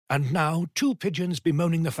And now, two pigeons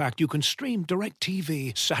bemoaning the fact you can stream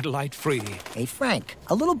DirecTV satellite-free. Hey, Frank,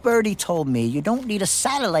 a little birdie told me you don't need a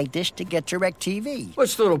satellite dish to get DirecTV.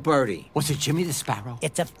 What's little birdie? Was it Jimmy the Sparrow?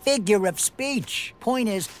 It's a figure of speech. Point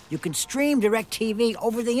is, you can stream DirecTV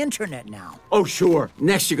over the internet now. Oh, sure.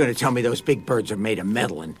 Next you're going to tell me those big birds are made of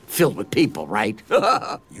metal and filled with people, right?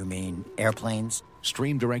 You mean airplanes?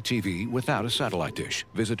 Stream DirecTV without a satellite dish.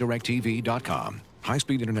 Visit DirecTV.com.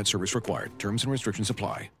 High-speed internet service required. Terms and restrictions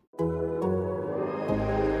apply.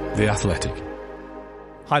 The Athletic.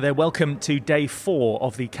 Hi there, welcome to day 4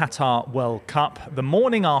 of the Qatar World Cup, the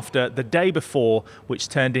morning after the day before, which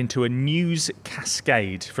turned into a news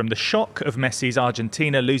cascade from the shock of Messi's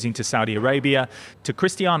Argentina losing to Saudi Arabia, to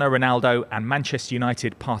Cristiano Ronaldo and Manchester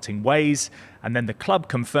United parting ways, and then the club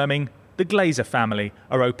confirming the Glazer family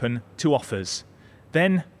are open to offers.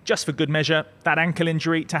 Then, just for good measure, that ankle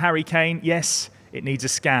injury to Harry Kane, yes, it needs a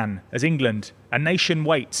scan, as England, a nation,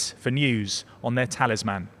 waits for news on their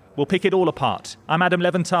talisman. We'll pick it all apart. I'm Adam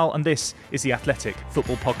Leventhal, and this is the Athletic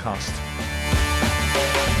Football Podcast.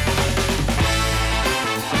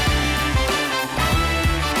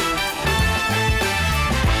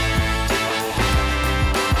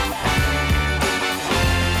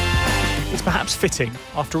 It's perhaps fitting,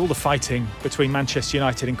 after all the fighting between Manchester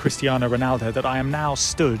United and Cristiano Ronaldo, that I am now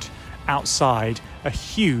stood outside a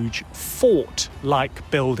huge fort-like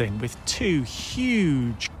building with two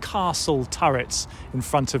huge castle turrets in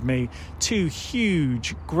front of me, two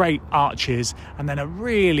huge great arches, and then a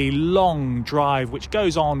really long drive which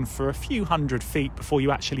goes on for a few hundred feet before you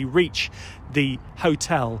actually reach the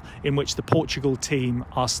hotel in which the Portugal team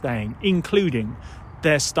are staying, including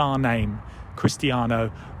their star name,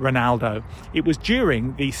 Cristiano Ronaldo. It was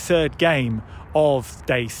during the third game of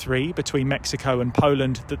day 3 between Mexico and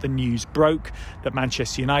Poland that the news broke that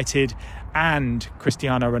Manchester United and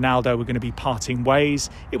Cristiano Ronaldo were going to be parting ways.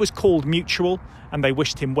 It was called mutual, and they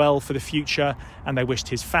wished him well for the future, and they wished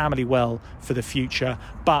his family well for the future,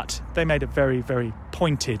 but they made a very, very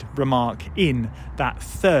pointed remark in that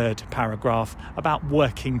third paragraph about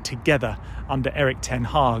working together under Erik ten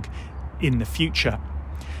Hag in the future.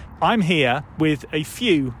 I'm here with a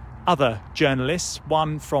few other journalists,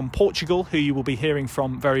 one from Portugal, who you will be hearing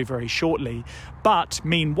from very, very shortly. But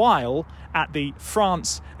meanwhile, at the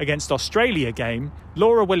France against Australia game,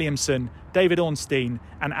 Laura Williamson, David Ornstein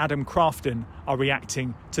and Adam Crafton are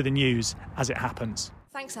reacting to the news as it happens.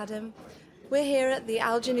 Thanks, Adam. We're here at the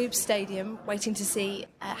Al Janoub Stadium waiting to see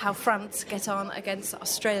how France get on against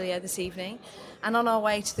Australia this evening. And on our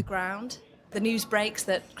way to the ground, the news breaks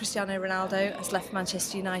that Cristiano Ronaldo has left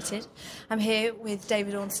Manchester United. I'm here with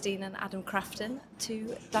David Ornstein and Adam Crafton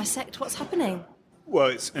to dissect what's happening. Well,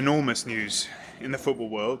 it's enormous news in the football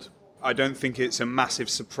world. I don't think it's a massive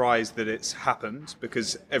surprise that it's happened,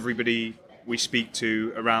 because everybody we speak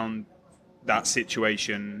to around that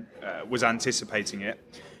situation was anticipating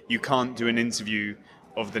it. You can't do an interview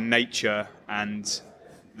of the nature and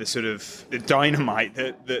the sort of the dynamite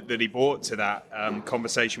that he brought to that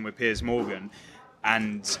conversation with Piers Morgan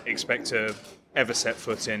and expect to ever set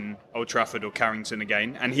foot in Old Trafford or Carrington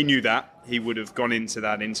again. And he knew that. He would have gone into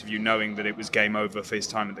that interview knowing that it was game over for his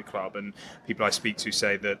time at the club. And people I speak to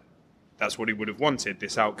say that that's what he would have wanted,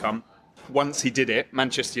 this outcome. Once he did it,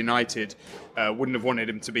 Manchester United wouldn't have wanted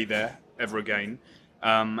him to be there ever again.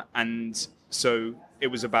 And so it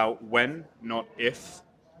was about when, not if.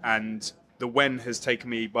 And the when has taken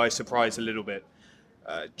me by surprise a little bit.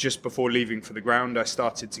 Just before leaving for the ground, I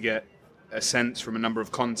started to get a sense from a number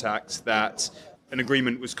of contacts that an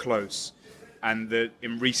agreement was close, and that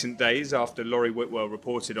in recent days, after Laurie Whitwell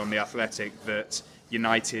reported on The Athletic that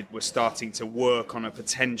United were starting to work on a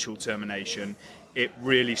potential termination, it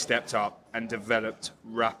really stepped up and developed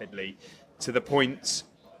rapidly to the point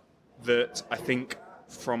that I think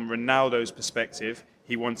from Ronaldo's perspective,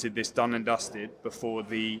 he wanted this done and dusted before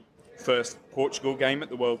the first Portugal game at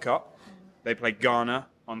the World Cup. They played Ghana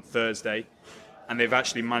on Thursday, and they've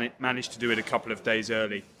actually managed to do it a couple of days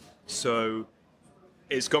early. So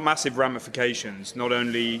it's got massive ramifications, not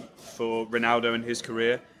only for Ronaldo and his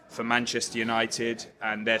career, for Manchester United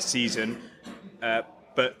and their season,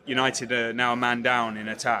 but United are now a man down in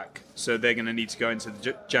attack, so they're going to need to go into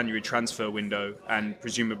the January transfer window and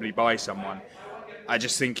presumably buy someone. I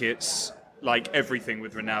just think it's, like everything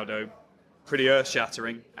with Ronaldo, pretty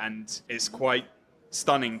earth-shattering, and it's quite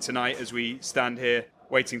stunning tonight as we stand here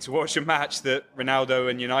waiting to watch a match that Ronaldo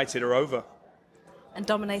and United are over. And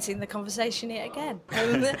dominating the conversation yet again.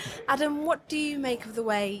 Adam, what do you make of the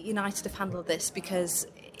way United have handled this? Because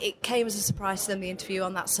it came as a surprise to them, the interview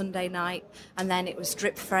on that Sunday night, and then it was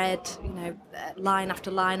drip-fed, line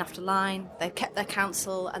after line after line. They kept their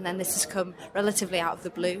counsel, and then this has come relatively out of the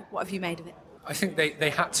blue. What have you made of it? I think they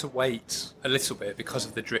had to wait a little bit because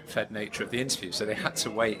of the drip-fed nature of the interview. So they had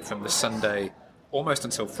to wait from the Sunday almost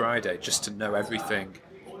until Friday just to know everything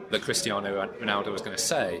that Cristiano Ronaldo was going to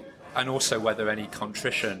say, and also whether any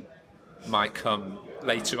contrition might come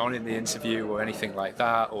later on in the interview or anything like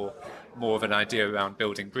that, or more of an idea around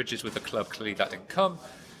building bridges with the club. Clearly that didn't come.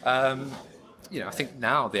 I think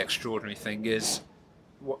now the extraordinary thing is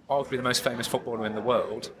arguably the most famous footballer in the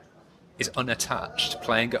world is unattached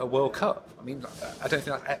playing at a World Cup. I mean, I don't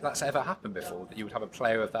think that's ever happened before, that you would have a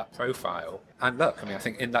player of that profile. And look, I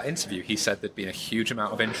think in that interview he said there'd been a huge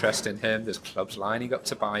amount of interest in him, there's clubs lining up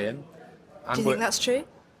to buy him. And do you think that's true?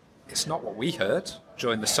 It's not what we heard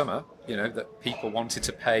during the summer, that people wanted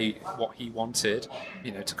to pay what he wanted,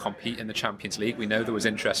 to compete in the Champions League. We know there was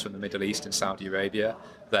interest from the Middle East and Saudi Arabia,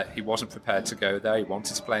 that he wasn't prepared to go there. He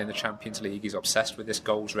wanted to play in the Champions League. He's obsessed with this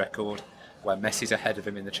goals record where Messi's ahead of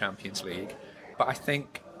him in the Champions League. But I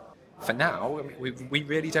think for now, we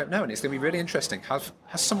really don't know, and it's going to be really interesting. Has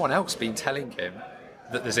someone else been telling him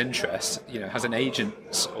that there's interest? Has an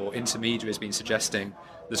agent or intermediaries been suggesting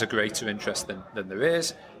there's a greater interest than there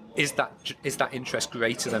is? Is that interest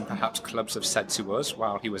greater than perhaps clubs have said to us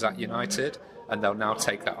while he was at United, and they'll now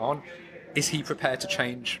take that on? Is he prepared to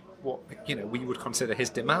change what we would consider his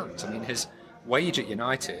demands? His wage at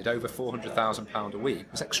United, over £400,000 a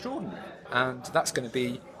week, was extraordinary, and that's going to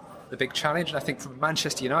be the big challenge. And I think from a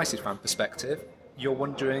Manchester United fan perspective, you're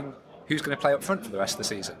wondering who's going to play up front for the rest of the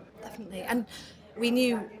season. Definitely. And we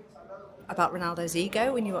knew about Ronaldo's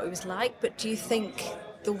ego, we knew what he was like, but do you think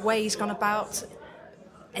the way he's gone about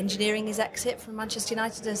engineering his exit from Manchester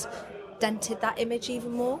United has dented that image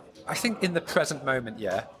even more? I think in the present moment,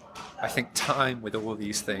 yeah. I think time with all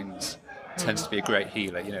these things tends to be a great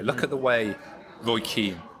healer. Look at the way Roy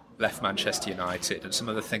Keane left Manchester United and some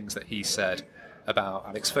of the things that he said about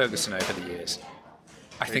Alex Ferguson over the years.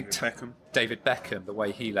 I think David Beckham, the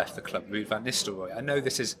way he left the club, Ruud van Nistelrooy. I know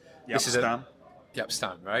this is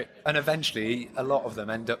Stan, right? And eventually, a lot of them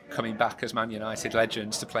end up coming back as Man United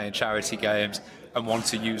legends to play in charity games and want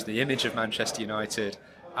to use the image of Manchester United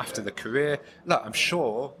after the career. Look, I'm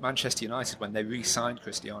sure Manchester United, when they re-signed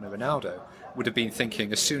Cristiano Ronaldo, would have been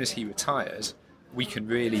thinking, as soon as he retires, we can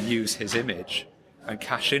really use his image and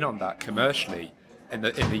cash in on that commercially in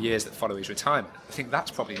the years that follow his retirement. I think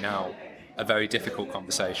that's probably now a very difficult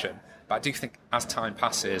conversation. But I do think as time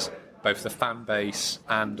passes, both the fan base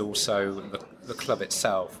and also the club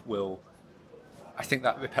itself I think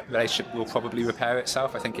that relationship will probably repair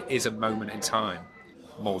itself. I think it is a moment in time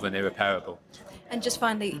more than irreparable. And just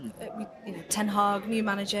finally, Ten Hag, new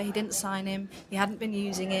manager, he didn't sign him, he hadn't been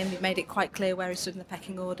using him, he made it quite clear where he stood in the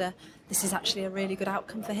pecking order. This is actually a really good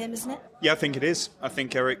outcome for him, isn't it? Yeah, I think it is. I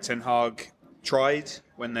think Erik Ten Hag tried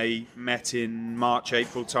when they met in March,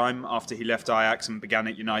 April time after he left Ajax and began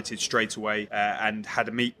at United straight away and had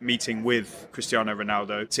a meeting with Cristiano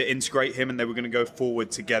Ronaldo to integrate him, and they were going to go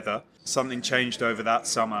forward together. Something changed over that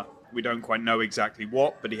summer. We don't quite know exactly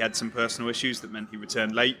what, but he had some personal issues that meant he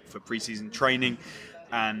returned late for pre-season training,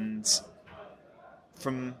 and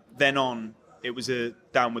from then on it was a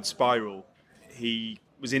downward spiral. He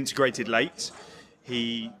was integrated late.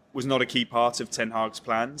 He was not a key part of Ten Hag's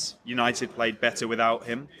plans. United played better without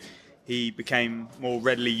him. He became more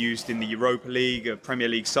readily used in the Europa League, a Premier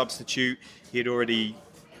League substitute. He had already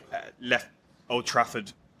left Old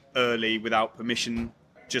Trafford early without permission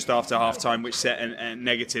just after half-time, which set a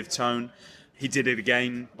negative tone. He did it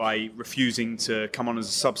again by refusing to come on as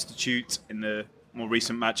a substitute in the more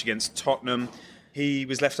recent match against Tottenham. He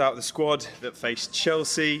was left out of the squad that faced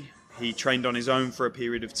Chelsea. He trained on his own for a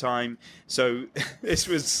period of time. So this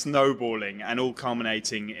was snowballing and all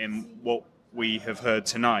culminating in what we have heard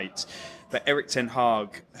tonight. But Erik Ten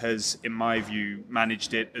Hag has, in my view,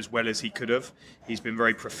 managed it as well as he could have. He's been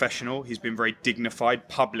very professional. He's been very dignified,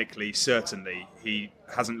 publicly, certainly. He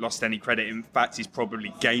hasn't lost any credit. In fact, he's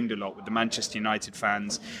probably gained a lot with the Manchester United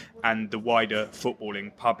fans and the wider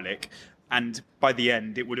footballing public. And by the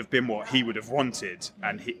end, it would have been what he would have wanted.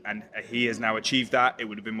 And he has now achieved that. It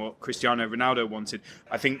would have been what Cristiano Ronaldo wanted.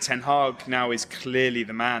 I think Ten Hag now is clearly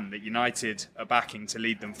the man that United are backing to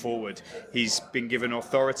lead them forward. He's been given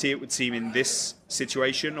authority, it would seem, in this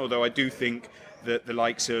situation, although I do think that the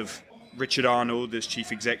likes of Richard Arnold as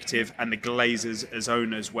chief executive and the Glazers as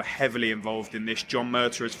owners were heavily involved in this. John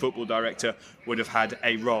Murtough as football director would have had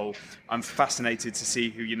a role. I'm fascinated to see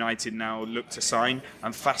who United now look to sign.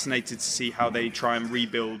 I'm fascinated to see how they try and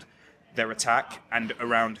rebuild their attack and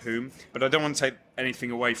around whom. But I don't want to take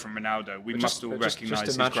anything away from Ronaldo. We must all recognise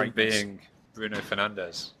his greatness. Being Bruno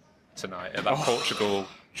Fernandes tonight at that Portugal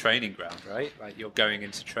training ground, right? Like, you're going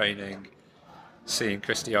into training, seeing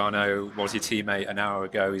Cristiano was your teammate an hour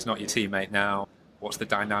ago, he's not your teammate now. What's the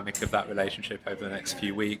dynamic of that relationship over the next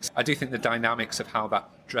few weeks? I do think the dynamics of how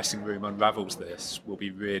that dressing room unravels this will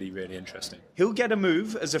be really, really interesting. He'll get a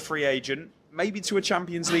move as a free agent, maybe to a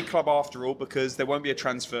Champions League club after all, because there won't be a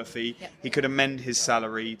transfer fee. Yep. He could amend his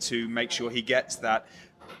salary to make sure he gets that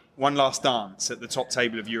one last dance at the top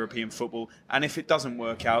table of European football. And if it doesn't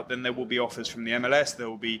work out, then there will be offers from the MLS. There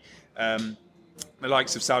will be the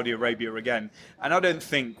likes of Saudi Arabia again. And I don't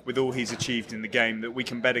think, with all he's achieved in the game, that we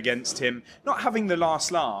can bet against him not having the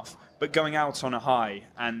last laugh, but going out on a high.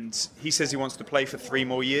 And he says he wants to play for 3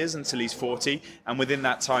 more years until he's 40. And within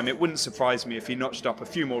that time, it wouldn't surprise me if he notched up a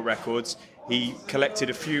few more records, he collected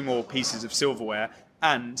a few more pieces of silverware,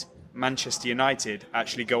 and Manchester United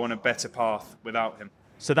actually go on a better path without him.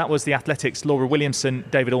 So that was the Athletics' Laura Williamson,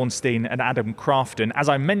 David Ornstein and Adam Crafton. As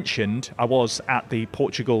I mentioned, I was at the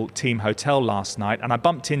Portugal team hotel last night and I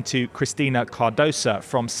bumped into Cristina Cardosa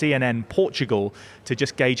from CNN Portugal to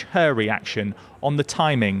just gauge her reaction on the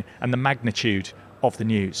timing and the magnitude of the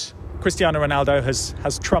news. Cristiano Ronaldo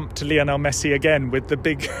has trumped Lionel Messi again with the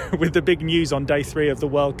big news on day 3 of the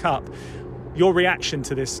World Cup. Your reaction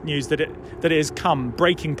to this news that it has come,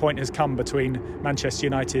 breaking point has come between Manchester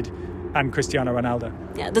United and Cristiano Ronaldo?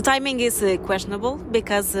 Yeah, the timing is questionable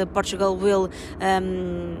because Portugal will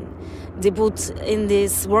debut in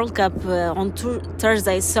this World Cup on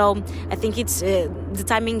Thursday. So I think it's the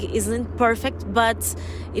timing isn't perfect, but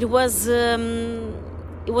it was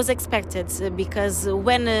expected because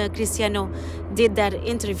when Cristiano did that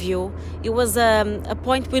interview, it was a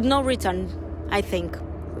point with no return, I think,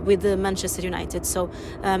 with Manchester United. So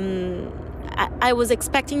I was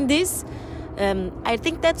expecting this. I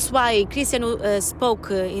think that's why Cristiano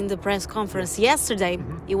spoke in the press conference yesterday.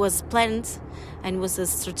 It was planned and was a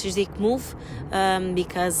strategic move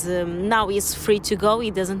because now he's free to go.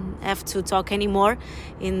 He doesn't have to talk anymore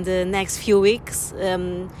in the next few weeks.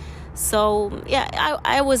 So, yeah,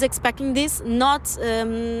 I was expecting this, not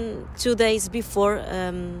 2 days before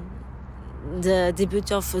the debut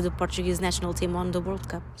of the Portuguese national team on the World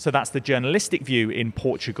Cup. So that's the journalistic view in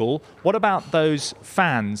Portugal. What about those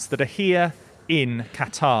fans that are here in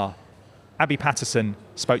Qatar? Abby Patterson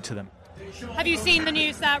spoke to them. Have you seen the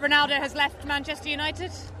news that Ronaldo has left Manchester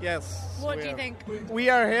United? Yes. What do you think? We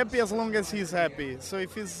are happy as long as he's happy. So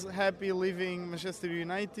if he's happy leaving Manchester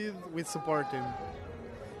United, we support him.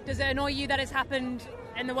 Does it annoy you that it's happened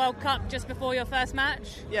in the World Cup just before your first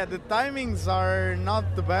match? Yeah, the timings are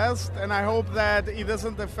not the best, and I hope that it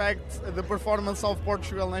doesn't affect the performance of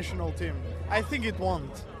Portugal national team. I think it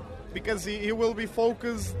won't, because he will be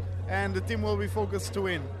focused and the team will be focused to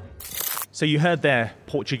win. So you heard there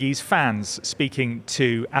Portuguese fans speaking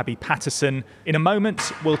to Abby Patterson. In a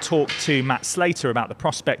moment, we'll talk to Matt Slater about the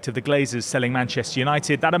prospect of the Glazers selling Manchester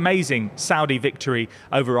United, that amazing Saudi victory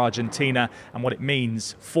over Argentina and what it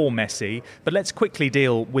means for Messi. But let's quickly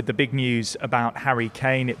deal with the big news about Harry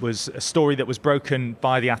Kane. It was a story that was broken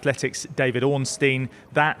by the Athletics' David Ornstein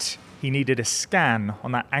that he needed a scan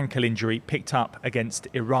on that ankle injury picked up against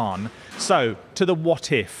Iran. So, to the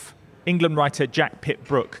what if. England writer Jack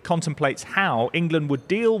Pitt-Brooke contemplates how England would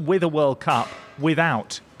deal with a World Cup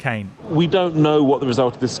without Kane. We don't know what the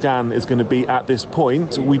result of the scan is going to be at this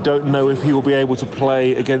point. We don't know if he will be able to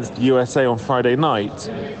play against the USA on Friday night.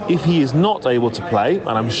 If he is not able to play, and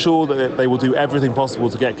I'm sure that they will do everything possible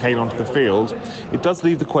to get Kane onto the field, it does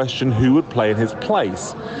leave the question who would play in his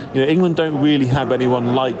place. You know, England don't really have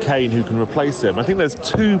anyone like Kane who can replace him. I think there's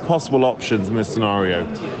 2 possible options in this scenario.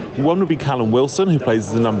 One would be Callum Wilson, who plays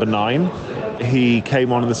as the number 9. He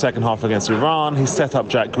came on in the second half against Iran. He set up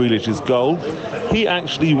Jack Grealish's goal. He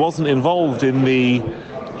actually wasn't involved in the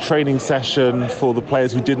training session for the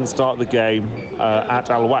players who didn't start the game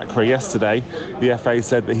at Al Wakra yesterday. The FA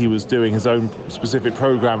said that he was doing his own specific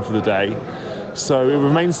programme for the day. So it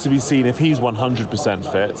remains to be seen if he's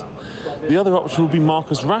 100% fit. The other option would be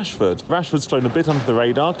Marcus Rashford. Rashford's flown a bit under the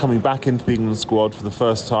radar, coming back into the England squad for the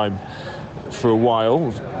first time for a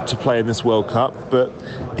while to play in this World Cup, but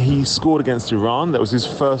he scored against Iran. That was his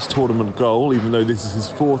first tournament goal, even though this is his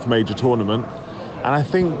 4th major tournament. And I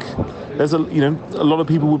think there's a lot of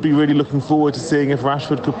people would be really looking forward to seeing if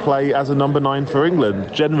Rashford could play as a number 9 for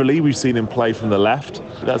England. Generally, we've seen him play from the left.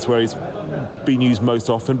 That's where he's been used most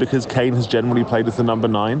often because Kane has generally played as the number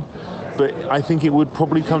 9. But I think it would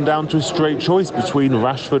probably come down to a straight choice between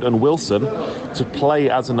Rashford and Wilson to play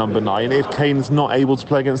as a number 9 if Kane is not able to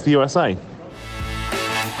play against the USA.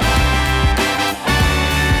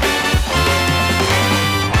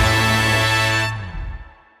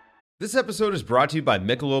 This episode is brought to you by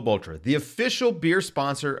Michelob Ultra, the official beer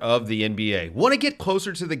sponsor of the NBA. Want to get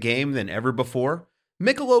closer to the game than ever before?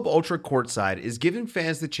 Michelob Ultra Courtside is giving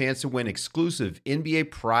fans the chance to win exclusive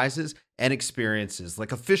NBA prizes and experiences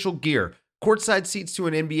like official gear, courtside seats to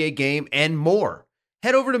an NBA game, and more.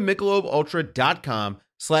 Head over to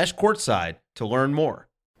MichelobUltra.com/courtside to learn more.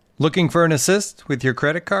 Looking for an assist with your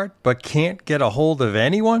credit card but can't get a hold of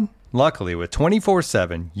anyone? Luckily, with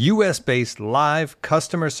 24/7 US-based live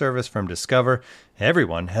customer service from Discover,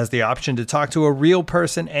 everyone has the option to talk to a real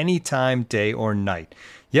person anytime, day or night.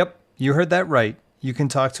 Yep, you heard that right. You can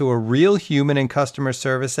talk to a real human in customer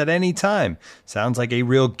service at any time. Sounds like a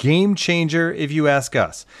real game changer if you ask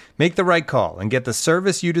us. Make the right call and get the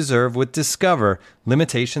service you deserve with Discover.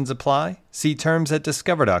 Limitations apply. See terms at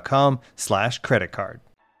discover.com/creditcard.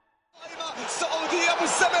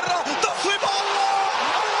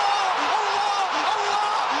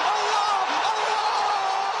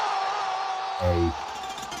 A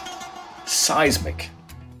seismic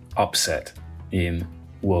upset in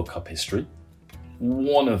World Cup history.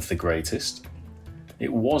 One of the greatest.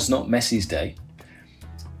 It was not Messi's day.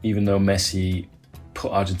 Even though Messi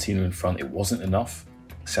put Argentina in front, it wasn't enough.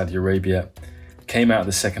 Saudi Arabia came out of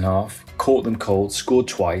the second half, caught them cold, scored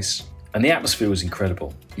twice, and the atmosphere was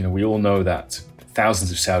incredible. You know, we all know that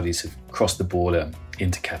thousands of Saudis have crossed the border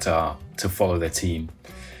into Qatar to follow their team.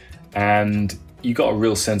 And you got a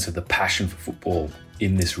real sense of the passion for football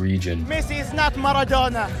in this region. Messi is not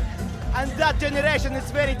Maradona. And that generation is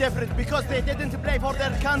very different because they didn't play for their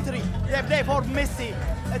country. They play for Messi.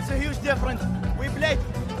 It's a huge difference. We played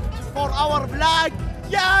for our flag.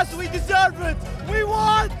 Yes, we deserve it. We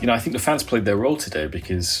won. You know, I think the fans played their role today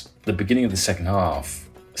because the beginning of the second half,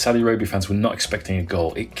 Saudi Arabia fans were not expecting a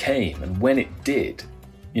goal. It came, and when it did,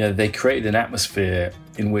 you know, they created an atmosphere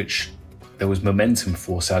in which there was momentum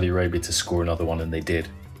for Saudi Arabia to score another one, and they did.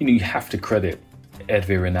 You know, you have to credit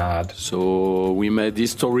Hervé Renard. So we made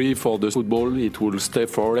history for the football. It will stay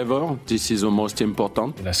forever. This is the most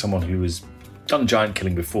important. You know, someone who has done giant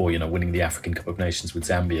killing before, you know, winning the African Cup of Nations with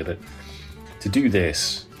Zambia. But to do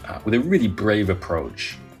this with a really brave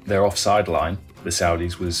approach, their offside line, the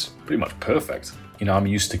Saudis, was pretty much perfect. You know, I'm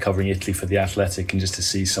used to covering Italy for The Athletic, and just to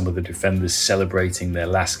see some of the defenders celebrating their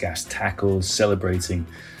last gasp tackles, celebrating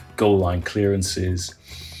goal line clearances.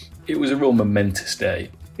 It was a real momentous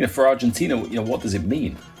day. You know, for Argentina, you know, what does it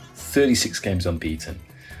mean? 36 games unbeaten.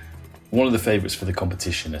 One of the favourites for the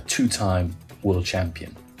competition, a two-time world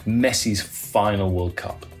champion. Messi's final World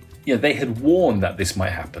Cup. You know, they had warned that this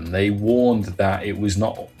might happen. They warned that it was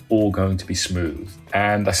not all going to be smooth.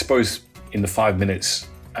 And I suppose in the 5 minutes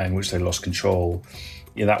in which they lost control,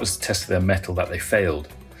 you know, that was the test of their mettle that they failed.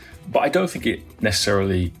 But I don't think it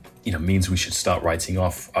necessarily, you know, means we should start writing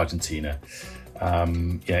off Argentina.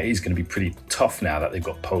 Yeah, it is going to be pretty tough now that they've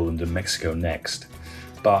got Poland and Mexico next.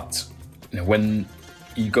 But you know, when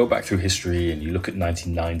you go back through history and you look at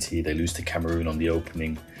 1990, they lose to Cameroon on the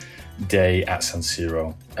opening day at San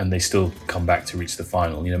Siro, and they still come back to reach the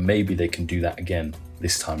final. You know, maybe they can do that again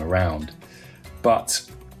this time around. But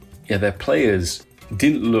yeah, their players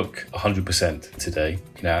didn't look 100% today.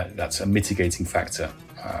 You know, that's a mitigating factor.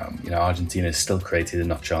 You know, Argentina still created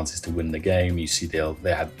enough chances to win the game. You see,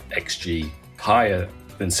 they had XG higher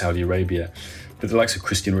than Saudi Arabia, but the likes of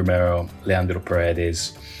Christian Romero, Leandro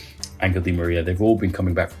Paredes, Angel Di Maria, they've all been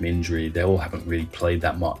coming back from injury. They all haven't really played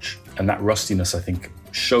that much, and that rustiness, I think,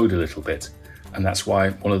 showed a little bit, and that's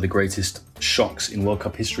why one of the greatest shocks in World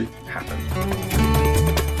Cup history happened.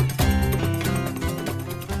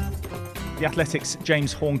 The Athletics'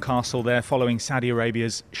 James Horncastle there following Saudi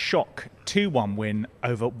Arabia's shock 2-1 win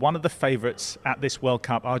over one of the favourites at this World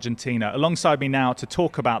Cup, Argentina. Alongside me now to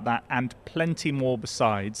talk about that and plenty more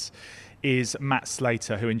besides is Matt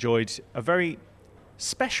Slater, who enjoyed a very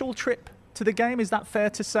special trip to the game. Is that fair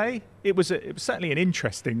to say? It was certainly an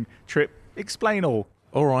interesting trip. Explain all.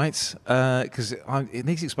 All right, because it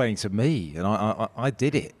needs explaining to me, and I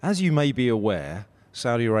did it. As you may be aware,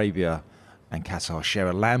 Saudi Arabia and Qatar share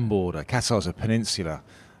a land border. Qatar's a peninsula,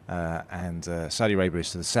 and Saudi Arabia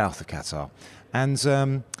is to the south of Qatar. And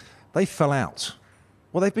they fell out.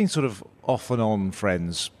 Well, they've been sort of off and on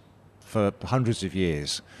friends for hundreds of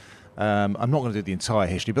years. I'm not going to do the entire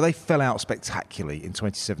history, but they fell out spectacularly in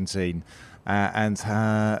 2017, and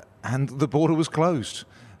the border was closed,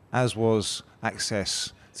 as was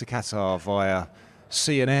access to Qatar via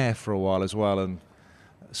sea and air for a while as well. And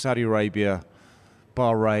Saudi Arabia,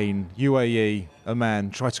 Bahrain, UAE,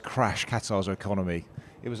 Oman tried to crash Qatar's economy.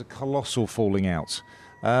 It was a colossal falling out.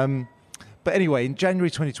 But anyway, in January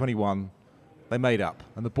 2021, they made up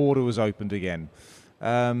and the border was opened again.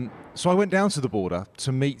 So I went down to the border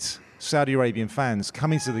to meet Saudi Arabian fans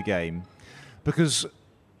coming to the game because, a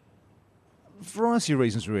variety of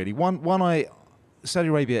reasons really. Saudi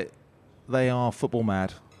Arabia, they are football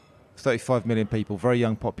mad. 35 million people, very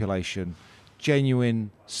young population, genuine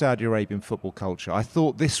Saudi Arabian football culture. I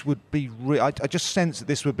thought this would be I just sensed that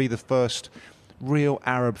this would be the first real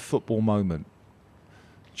Arab football moment.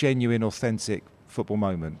 Genuine, authentic football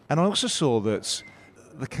moment. And I also saw that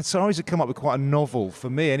the Qataris had come up with quite a novel, for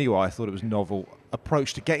me anyway, I thought it was novel,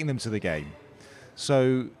 approach to getting them to the game.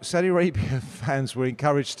 So Saudi Arabia fans were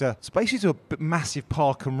encouraged to basically do a massive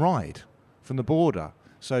park and ride from the border.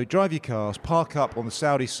 So drive your cars, park up on the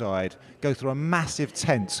Saudi side, go through a massive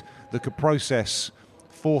tent that could process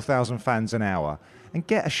 4,000 fans an hour and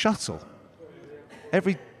get a shuttle.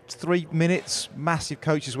 Every 3 minutes, massive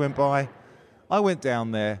coaches went by. I went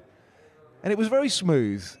down there and it was very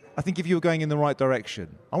smooth. I think if you were going in the right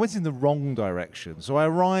direction. I went in the wrong direction. So I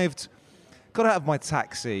arrived, got out of my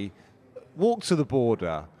taxi, walked to the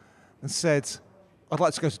border and said, I'd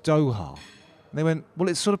like to go to Doha. And they went, well,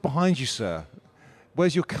 it's sort of behind you, sir.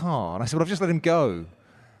 Where's your car? And I said, well, I've just let him go.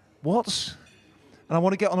 What? And I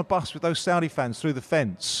want to get on a bus with those Saudi fans through the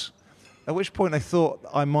fence. At which point they thought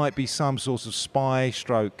I might be some sort of spy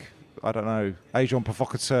stroke, I don't know, agent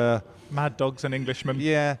provocateur. Mad dogs and Englishmen.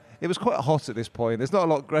 Yeah, it was quite hot at this point. There's not a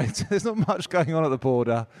lot great. There's not much going on at the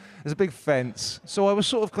border. There's a big fence. So I was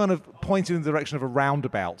sort of kind of pointed in the direction of a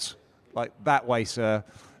roundabout, like that way, sir,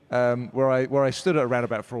 where I stood at a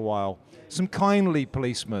roundabout for a while. Some kindly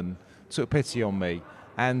policemen took pity on me.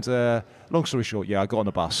 And long story short, yeah, I got on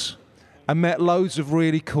a bus and met loads of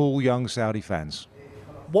really cool young Saudi fans.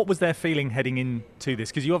 What was their feeling heading into this?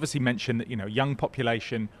 Because you obviously mentioned that, young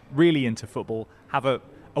population, really into football, have a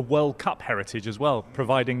World Cup heritage as well,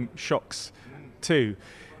 providing shocks too.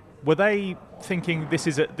 Were they thinking this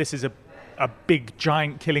is a big,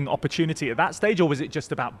 giant killing opportunity at that stage, or was it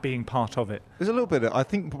just about being part of it? There's a little bit, I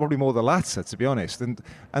think probably more the latter, to be honest.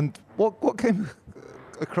 And what came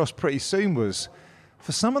across pretty soon was,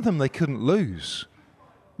 for some of them, they couldn't lose.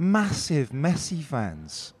 Massive Messi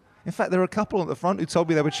fans. In fact, there were a couple at the front who told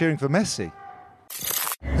me they were cheering for Messi.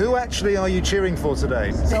 Who actually are you cheering for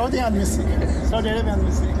today? Saudi and Messi. Saudi Arabia and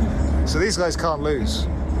Messi. So these guys can't lose.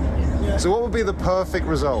 Yeah. So what would be the perfect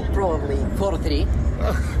result? Probably 4-3.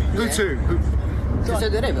 Who to? Saudi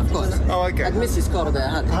Arabia, of course. Oh, okay. And Messi scored a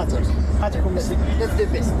hat-trick. Hat-trick from Messi. That's the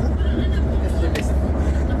best. That's the best.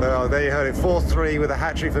 Well, there you heard it. 4-3 with a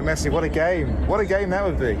hat-trick for Messi. What a game. What a game that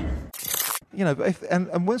would be.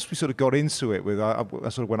 And once we sort of got into it, I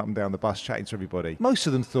sort of went up and down the bus chatting to everybody. Most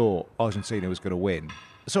of them thought Argentina was going to win.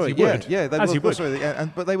 Sorry, yeah, they were. Sorry,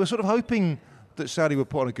 but they were sort of hoping that Saudi would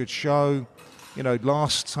put on a good show.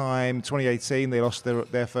 Last time, 2018, they lost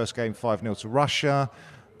their first game 5-0 to Russia.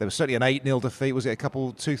 There was certainly an 8-0 defeat. Was it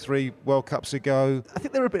 2-3 World Cups ago? I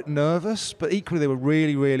think they were a bit nervous, but equally they were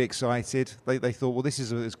really, really excited. They thought, well, this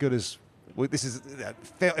is as good as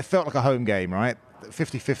it felt like a home game, right?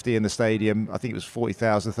 50-50 in the stadium. I think it was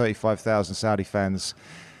 40,000, 35,000 Saudi fans.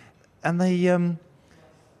 And they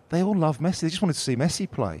all love Messi. They just wanted to see Messi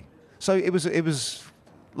play. So it was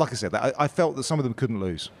like I said, I felt that some of them couldn't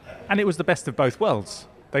lose. And it was the best of both worlds.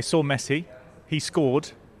 They saw Messi, he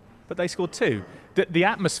scored, but they scored too. The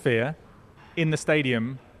atmosphere in the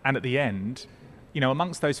stadium and at the end,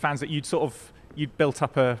 amongst those fans that you'd built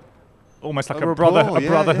up almost like a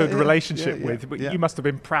brotherhood relationship with. But you must have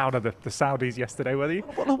been proud of the Saudis yesterday, were you?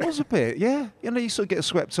 Well, I was a bit, yeah. You sort of get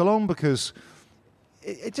swept along because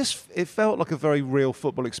it felt like a very real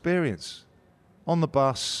football experience. On the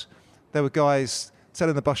bus, there were guys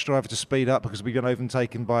telling the bus driver to speed up because we'd been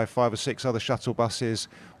overtaken by 5 or 6 other shuttle buses.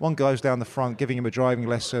 One guy was down the front giving him a driving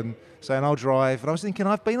lesson, saying, I'll drive. And I was thinking,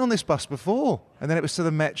 I've been on this bus before. And then it was to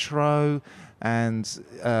the metro, and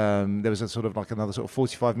there was another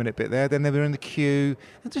 45-minute bit there. Then they were in the queue.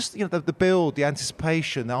 And just, the build, the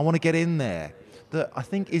anticipation, I want to get in there, that I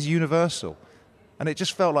think is universal. And it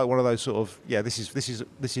just felt like one of those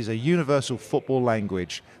this is a universal football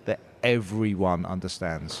language that everyone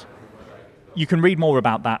understands. You can read more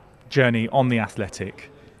about that journey on The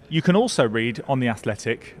Athletic. You can also read on The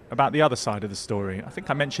Athletic about the other side of the story. I think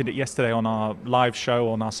I mentioned it yesterday on our live show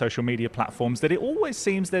on our social media platforms that it always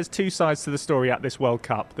seems there's 2 sides to the story at this World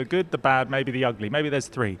Cup. The good, the bad, maybe the ugly. Maybe there's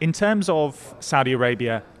 3. In terms of Saudi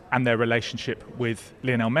Arabia and their relationship with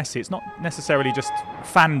Lionel Messi, it's not necessarily just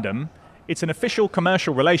fandom. It's an official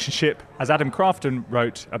commercial relationship, as Adam Crafton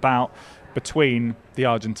wrote about, between the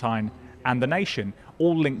Argentine and the nation,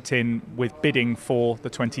 all linked in with bidding for the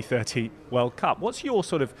 2030 World Cup. What's your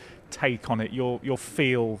sort of take on it, your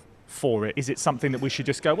feel for it? Is it something that we should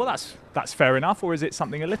just go, well, that's fair enough, or is it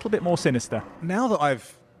something a little bit more sinister? Now that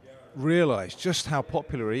I've realised just how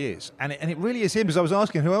popular he is, and it really is him, because I was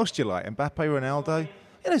asking, who else do you like? Mbappe, Ronaldo?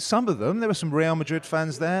 Some of them. There were some Real Madrid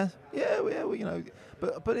fans there.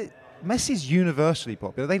 But Messi's universally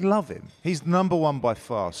popular. They love him. He's number one by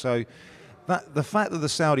far. So the fact that the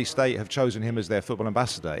Saudi state have chosen him as their football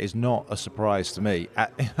ambassador is not a surprise to me.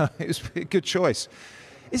 It was a good choice.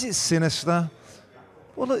 Is it sinister?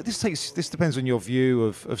 Well, look, this depends on your view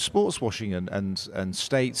of sports washing and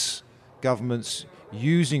states, governments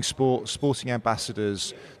using sporting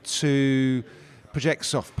ambassadors to project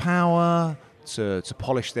soft power, to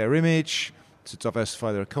polish their image, to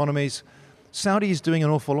diversify their economies. Saudi is doing an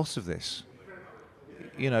awful lot of this.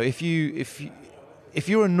 If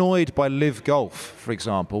you're annoyed by Live Golf, for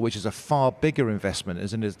example, which is a far bigger investment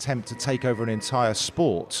as an attempt to take over an entire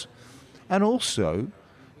sport, and also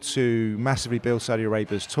to massively build Saudi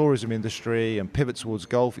Arabia's tourism industry and pivot towards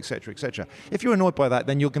golf, etc., etc. If you're annoyed by that,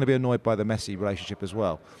 then you're going to be annoyed by the Messi relationship as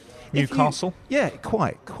well. Newcastle?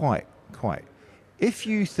 Quite. If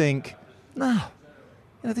you think,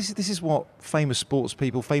 this is what famous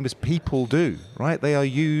people do, right? They are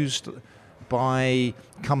used by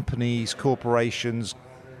companies, corporations,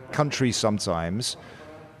 countries sometimes,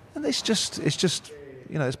 and it's just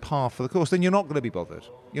it's par for the course. Then you're not going to be bothered.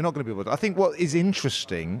 I think what is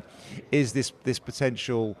interesting is this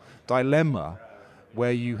potential dilemma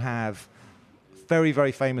where you have very,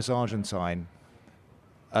 very famous Argentine,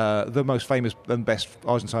 the most famous and best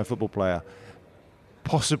Argentine football player,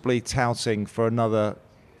 possibly touting for another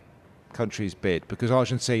country's bid, because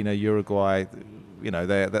Argentina, Uruguay,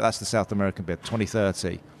 that's the South American bid,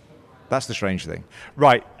 2030. That's the strange thing.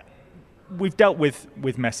 Right. We've dealt with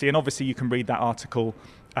Messi, and obviously you can read that article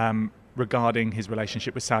regarding his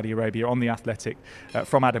relationship with Saudi Arabia on The Athletic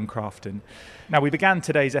from Adam Crafton. Now, we began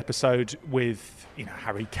today's episode with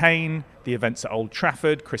Harry Kane, the events at Old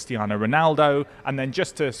Trafford, Cristiano Ronaldo, and then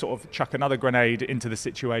just to sort of chuck another grenade into the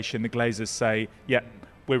situation, the Glazers say,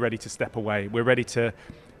 we're ready to step away. We're ready to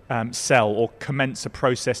sell or commence a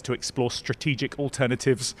process to explore strategic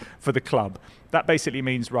alternatives for the club. That basically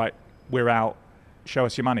means, right, we're out, show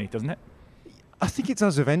us your money, doesn't it? I think it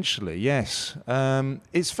does eventually, yes.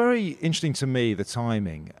 It's very interesting to me, the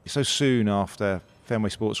timing. So soon after Fenway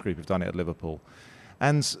Sports Group have done it at Liverpool.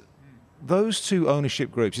 And those two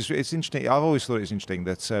ownership groups, it's interesting. I've always thought it's interesting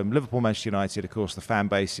that Liverpool, Manchester United, of course, the fan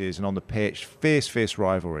bases and on the pitch, fierce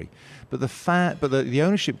rivalry. But the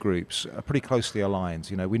ownership groups are pretty closely aligned.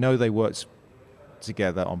 We know they worked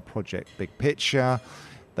together on Project Big Picture.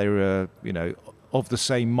 They were, of the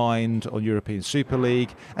same mind on European Super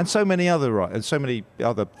League, and so many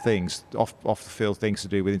other things, off the field things to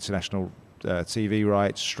do with international TV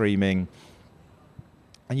rights, streaming.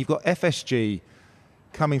 And you've got FSG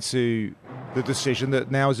coming to the decision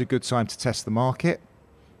that now is a good time to test the market.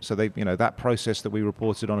 So they, that process that we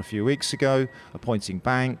reported on a few weeks ago, appointing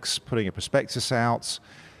banks, putting a prospectus out,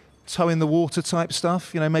 toe in the water type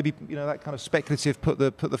stuff. Maybe that kind of speculative, put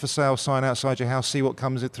the for sale sign outside your house, see what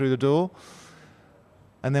comes through the door.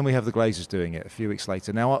 And then we have the Glazers doing it a few weeks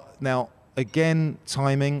later. Now, again,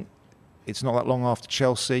 timing. It's not that long after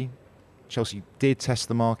Chelsea. Chelsea did test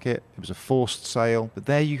the market. It was a forced sale. But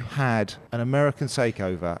there you had an American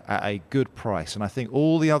takeover at a good price. And I think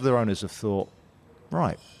all the other owners have thought,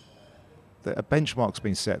 right, a benchmark's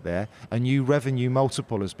been set there. A new revenue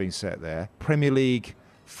multiple has been set there. Premier League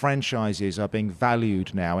franchises are being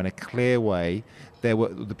valued now in a clear way.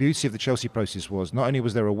 The beauty of the Chelsea process was not only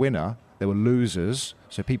was there a winner, there were losers,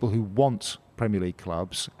 so people who want Premier League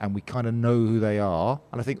clubs, and we kind of know who they are.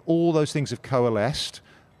 And I think all those things have coalesced.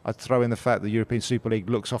 I'd throw in the fact that the European Super League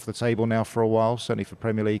looks off the table now for a while, certainly for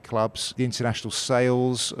Premier League clubs. The international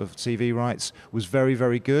sales of TV rights was very,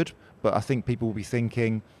 very good, but I think people will be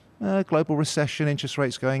thinking, global recession, interest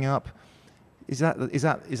rates going up. Is that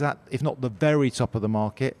if not the very top of the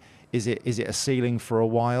market, is it a ceiling for a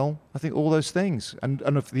while? I think all those things. And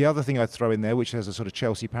the other thing I'd throw in there, which has a sort of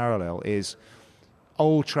Chelsea parallel, is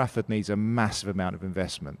Old Trafford needs a massive amount of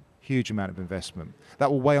investment, huge amount of investment. That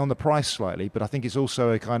will weigh on the price slightly, but I think it's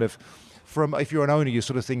also a kind of, if you're an owner, you're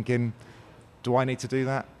sort of thinking, do I need to do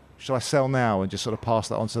that? Should I sell now and just sort of pass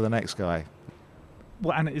that on to the next guy?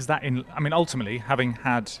 Well, and is that ultimately, having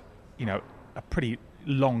had, a pretty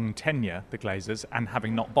long tenure, the Glazers, and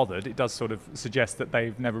having not bothered, it does sort of suggest that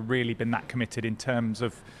they've never really been that committed in terms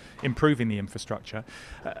of improving the infrastructure.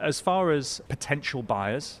 As far as potential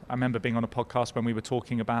buyers, I remember being on a podcast when we were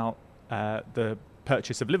talking about the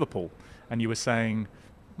purchase of Liverpool, and you were saying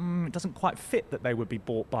it doesn't quite fit that they would be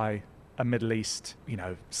bought by a Middle East,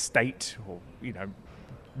 state or,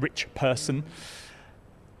 rich person.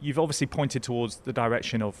 You've obviously pointed towards the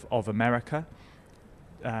direction of America.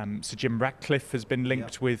 Sir Jim Ratcliffe has been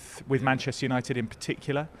linked with Manchester United in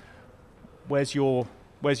particular. Where's your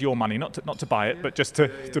money? Not to buy it, but just to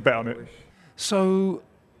bet on it. So,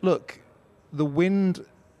 look, the wind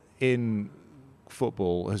in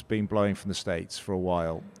football has been blowing from the States for a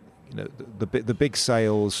while. You know, the big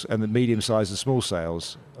sales and the medium-sized and small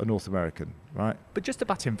sales are North American, right? But just to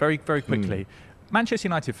butt in very, very quickly, Manchester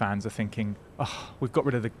United fans are thinking, oh, we've got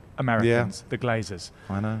rid of the Americans, the Glazers.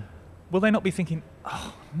 I know. Will they not be thinking,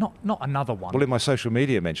 oh, not another one? Well, in my social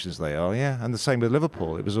media mentions they are, yeah. And the same with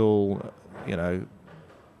Liverpool. It was all, you know,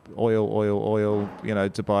 oil, you know,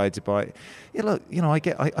 Dubai. Yeah, look, you know,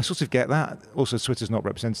 I sort of get that. Also, Twitter's not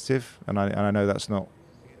representative, and I know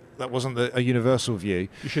that wasn't a universal view.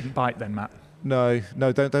 You shouldn't bite then, Matt. No,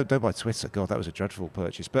 don't buy Twitter. God, that was a dreadful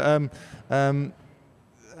purchase. But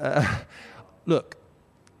look,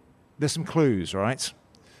 there's some clues, right?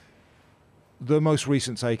 The most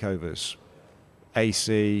recent takeovers,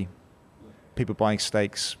 AC, people buying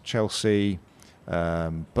stakes, Chelsea,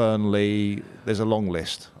 Burnley. There's a long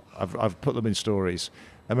list. I've put them in stories.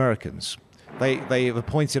 Americans, they have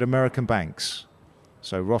appointed American banks.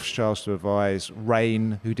 So Rothschilds to advise,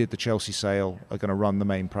 Rain, who did the Chelsea sale, are going to run the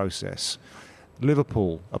main process.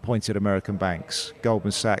 Liverpool appointed American banks,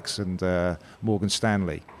 Goldman Sachs and Morgan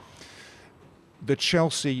Stanley. The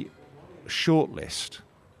Chelsea shortlist,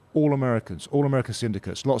 all Americans, all American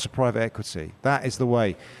syndicates, lots of private equity. That is the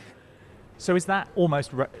way. So is that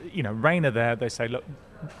almost, you know, Rain are there, they say, look,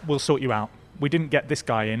 we'll sort you out. We didn't get this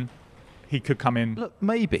guy in. He could come in. Look,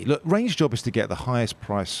 maybe. Look, Rain's job is to get the highest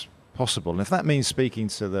price possible. And if that means speaking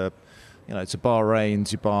to to Bahrain,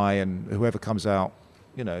 Dubai, and whoever comes out,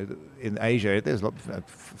 you know, in Asia, there's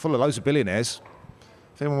full of loads of billionaires.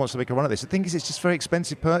 If anyone wants to make a run at this, the thing is, it's just a very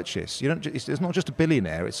expensive purchase. It's not just a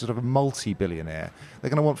billionaire; it's sort of a multi-billionaire. They're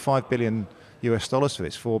going to want $5 billion for this,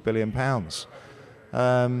 £4 billion,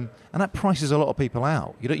 and that prices a lot of people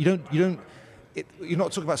out. You're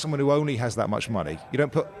not talking about someone who only has that much money. You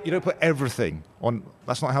don't put everything on.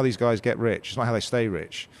 That's not how these guys get rich. It's not how they stay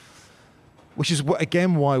rich. Which is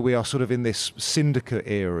again why we are sort of in this syndicate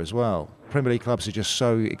era as well. Premier League clubs are just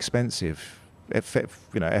so expensive.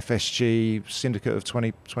 FSG, syndicate of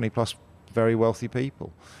 20 plus very wealthy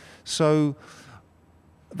people. So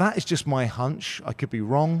that is just my hunch. I could be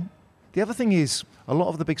wrong. The other thing is, a lot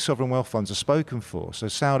of the big sovereign wealth funds are spoken for. So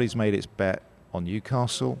Saudi's made its bet on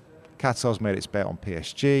Newcastle. Qatar's made its bet on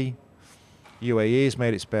PSG. UAE has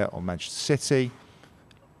made its bet on Manchester City.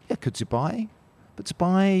 Yeah, could Dubai. But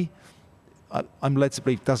Dubai, I'm led to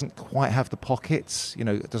believe, doesn't quite have the pockets. You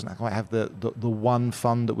know, it doesn't quite have the one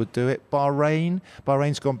fund that would do it.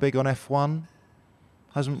 Bahrain's gone big on F1.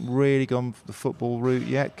 Hasn't really gone the football route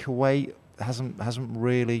yet. Kuwait hasn't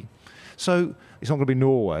really. So it's not going to be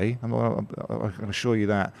Norway. I can assure you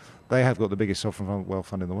that. They have got the biggest sovereign wealth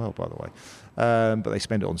fund in the world, by the way. But they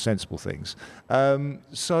spend it on sensible things.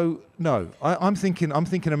 So no, I'm thinking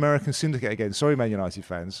American syndicate again. Sorry, Man United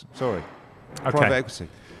fans. Sorry. Okay. Private equity.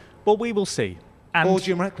 Well, we will see. Or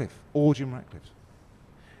Jim Ratcliffe.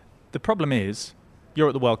 The problem is, you're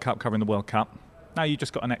at the World Cup, covering the World Cup. Now you've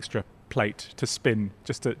just got an extra plate to spin,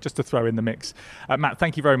 just to throw in the mix. Matt,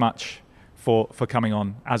 thank you very much for coming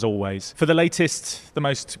on, as always. For the latest, the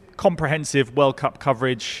most comprehensive World Cup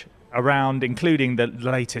coverage around, including the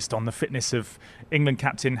latest on the fitness of England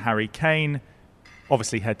captain Harry Kane,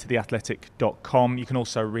 obviously head to theathletic.com. You can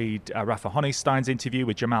also read Rafa Honigstein's interview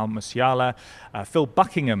with Jamal Musiala. Phil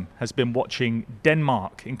Buckingham has been watching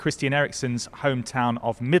Denmark in Christian Eriksen's hometown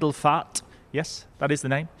of Middelfart. Yes, that is the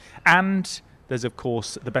name. And there's, of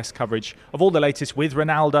course, the best coverage of all the latest with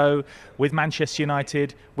Ronaldo, with Manchester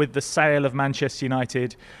United, with the sale of Manchester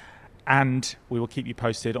United. And we will keep you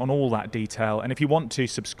posted on all that detail. And if you want to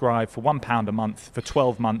subscribe for £1 a month for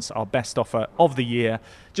 12 months, our best offer of the year,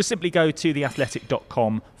 just simply go to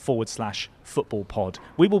theathletic.com/footballpod.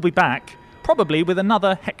 We will be back probably with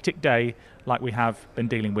another hectic day like we have been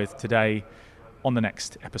dealing with today on the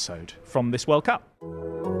next episode from this World Cup.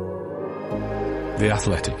 The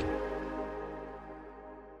Athletic.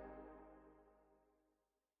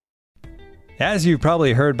 As you've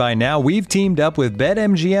probably heard by now, we've teamed up with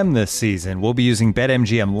BetMGM this season. We'll be using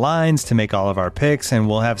BetMGM lines to make all of our picks, and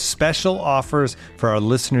we'll have special offers for our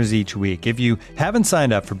listeners each week. If you haven't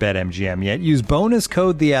signed up for BetMGM yet, use bonus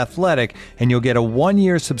code THEATHLETIC, and you'll get a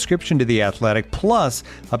 1-year subscription to The Athletic, plus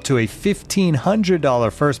up to a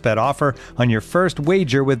 $1,500 first bet offer on your first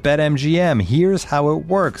wager with BetMGM. Here's how it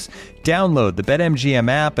works. Download the BetMGM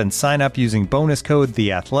app and sign up using bonus code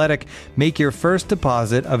THEATHLETIC. Make your first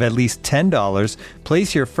deposit of at least $10 $10.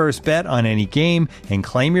 Place your first bet on any game and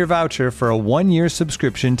claim your voucher for a 1-year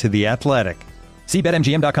subscription to The Athletic. See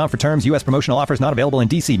BetMGM.com for terms. U.S. promotional offers not available in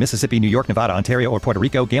D.C., Mississippi, New York, Nevada, Ontario, or Puerto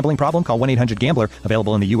Rico. Gambling problem? Call 1-800-GAMBLER.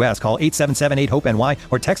 Available in the U.S. Call 877-8-HOPE-NY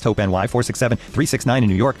or text HOPE-NY 467-369 in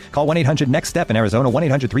New York. Call 1-800-NEXT-STEP in Arizona.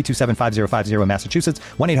 1-800-327-5050 in Massachusetts.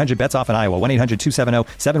 1-800-BETS-OFF in Iowa.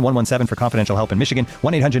 1-800-270-7117 for confidential help in Michigan.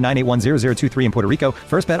 1-800-981-0023 in Puerto Rico.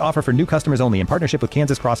 First bet offer for new customers only in partnership with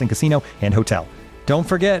Kansas Crossing Casino and Hotel. Don't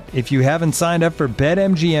forget, if you haven't signed up for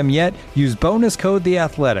BetMGM yet, use bonus code The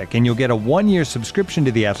Athletic, and you'll get a 1-year subscription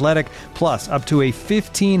to The Athletic, plus up to a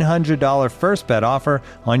 $1,500 first bet offer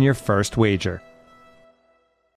on your first wager.